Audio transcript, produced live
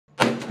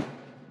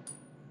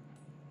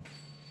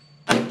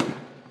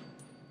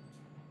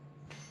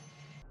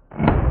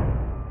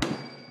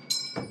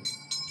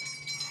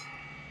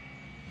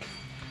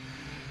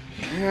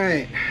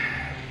Alright.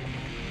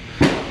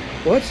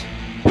 What?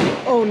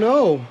 Oh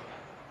no!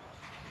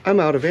 I'm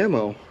out of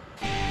ammo.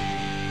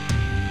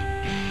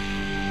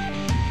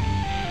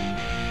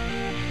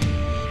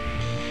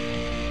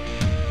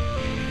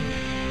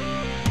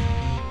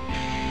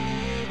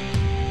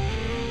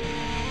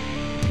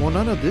 Well,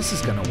 none of this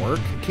is gonna work.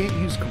 I can't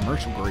use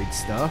commercial grade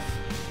stuff.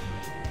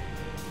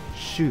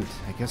 Shoot,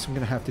 I guess I'm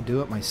gonna have to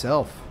do it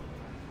myself.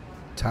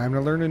 Time to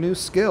learn a new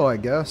skill, I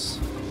guess.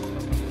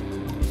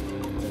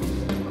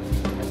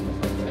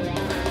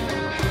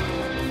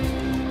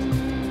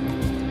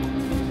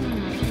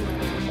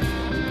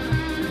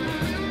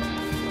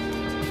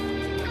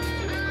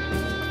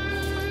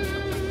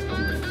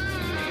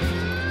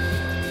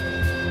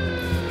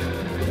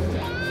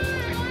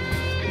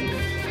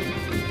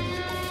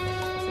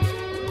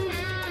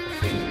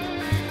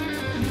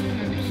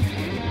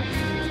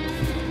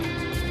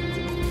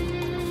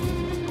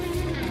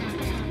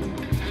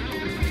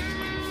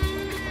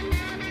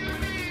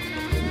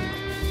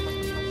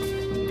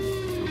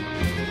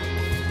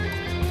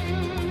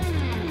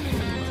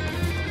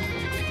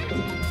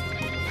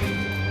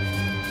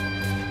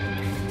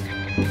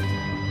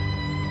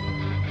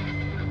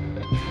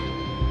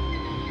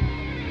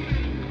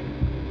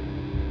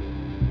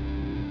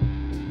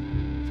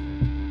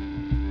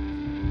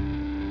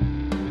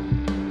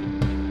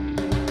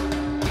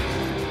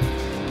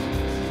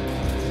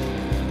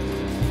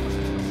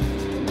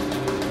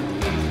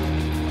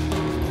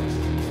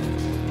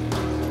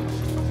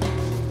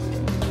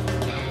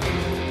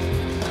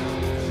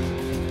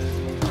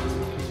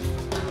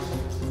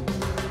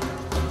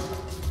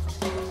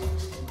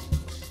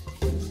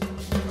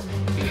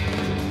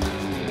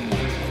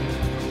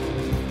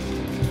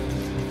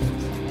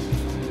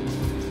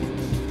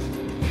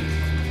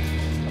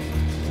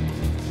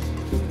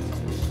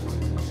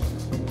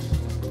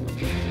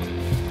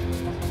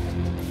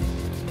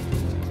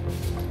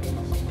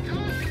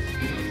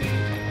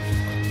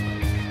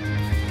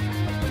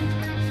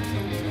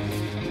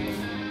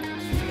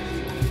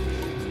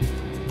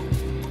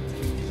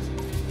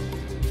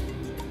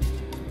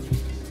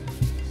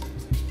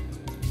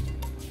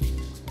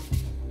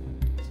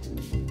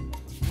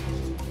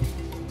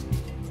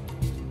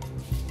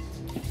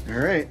 All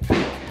right,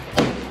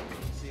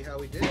 see how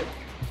we did.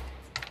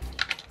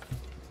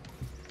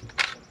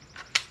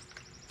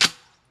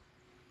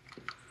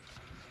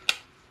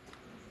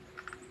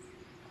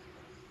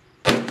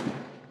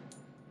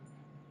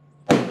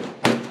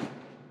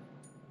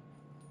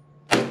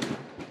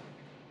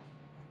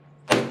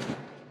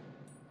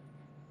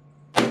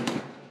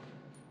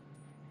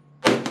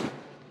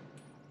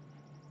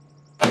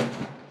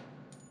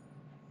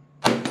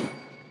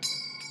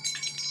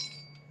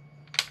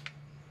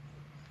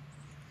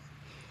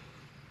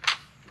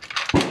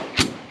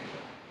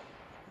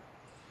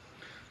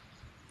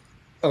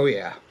 Oh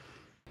yeah.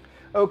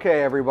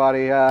 Okay,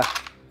 everybody. I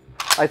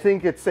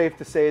think it's safe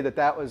to say that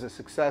that was a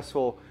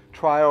successful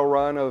trial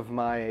run of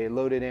my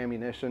loaded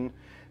ammunition.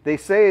 They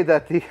say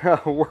that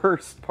the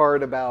worst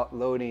part about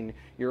loading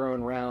your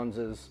own rounds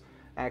is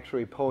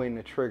actually pulling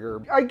the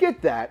trigger. I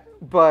get that,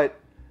 but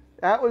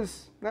that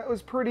was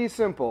pretty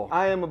simple.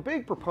 I am a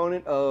big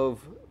proponent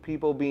of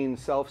people being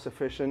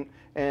self-sufficient,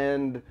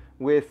 and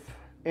with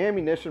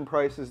ammunition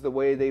prices the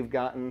way they've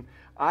gotten,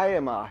 I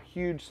am a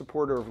huge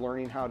supporter of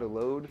learning how to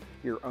load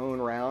your own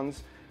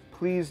rounds.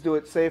 Please do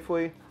it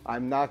safely.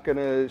 I'm not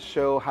gonna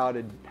show how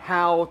to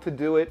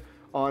do it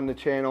on the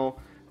channel.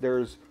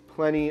 There's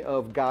plenty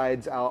of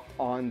guides out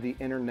on the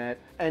internet.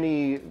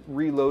 Any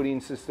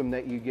reloading system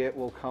that you get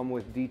will come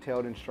with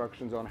detailed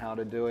instructions on how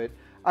to do it.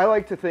 I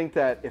like to think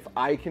that if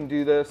I can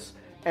do this,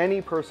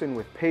 any person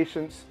with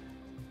patience,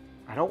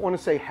 I don't want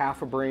to say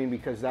half a brain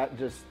because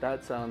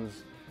that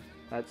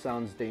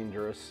sounds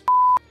dangerous.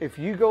 If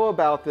you go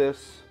about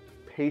this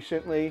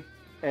patiently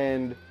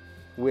and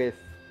with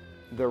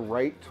the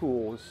right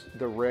tools,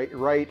 the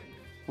right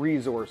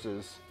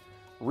resources,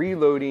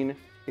 reloading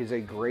is a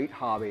great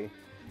hobby,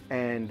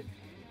 and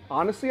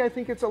honestly I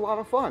think it's a lot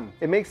of fun.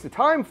 It makes the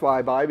time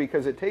fly by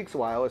because it takes a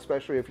while,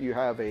 especially if you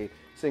have a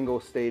single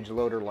stage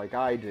loader like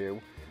I do,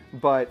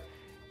 but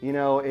you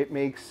know, it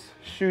makes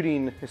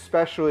shooting,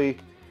 especially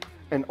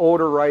an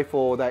older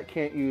rifle that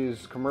can't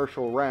use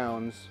commercial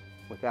rounds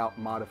without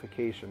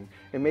modification,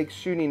 it makes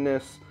shooting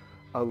this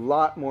a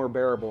lot more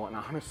bearable. And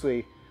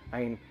honestly,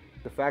 I mean,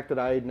 the fact that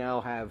I now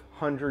have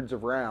hundreds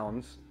of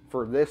rounds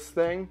for this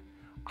thing,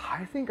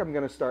 I think I'm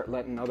gonna start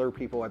letting other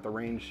people at the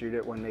range shoot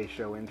it when they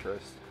show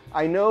interest.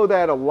 I know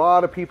that a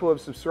lot of people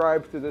have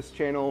subscribed to this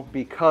channel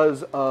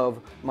because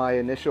of my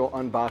initial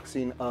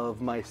unboxing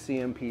of my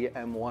CMP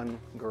M1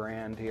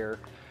 Garand here.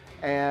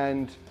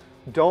 And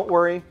don't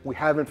worry, we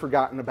haven't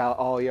forgotten about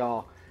all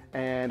y'all.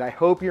 And I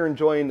hope you're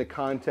enjoying the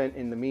content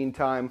in the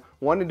meantime.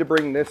 Wanted to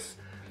bring this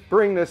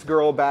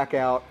girl back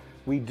out.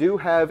 We do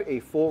have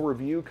a full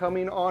review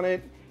coming on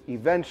it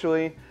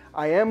eventually.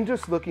 I am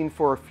just looking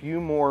for a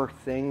few more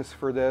things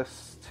for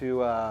this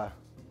to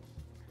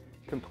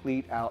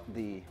complete out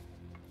the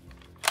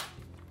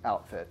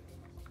outfit.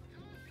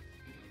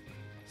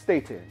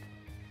 Stay tuned.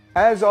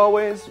 As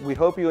always, we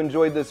hope you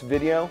enjoyed this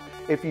video.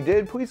 If you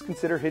did, please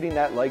consider hitting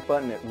that like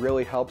button. It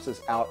really helps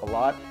us out a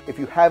lot. If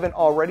you haven't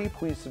already,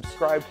 please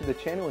subscribe to the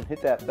channel and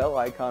hit that bell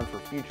icon for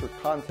future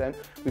content.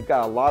 We've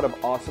got a lot of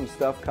awesome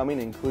stuff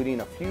coming, including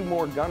a few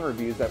more gun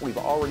reviews that we've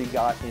already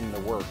got in the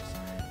works.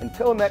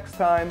 Until next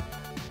time,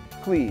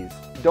 please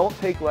don't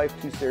take life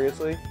too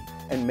seriously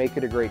and make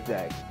it a great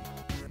day.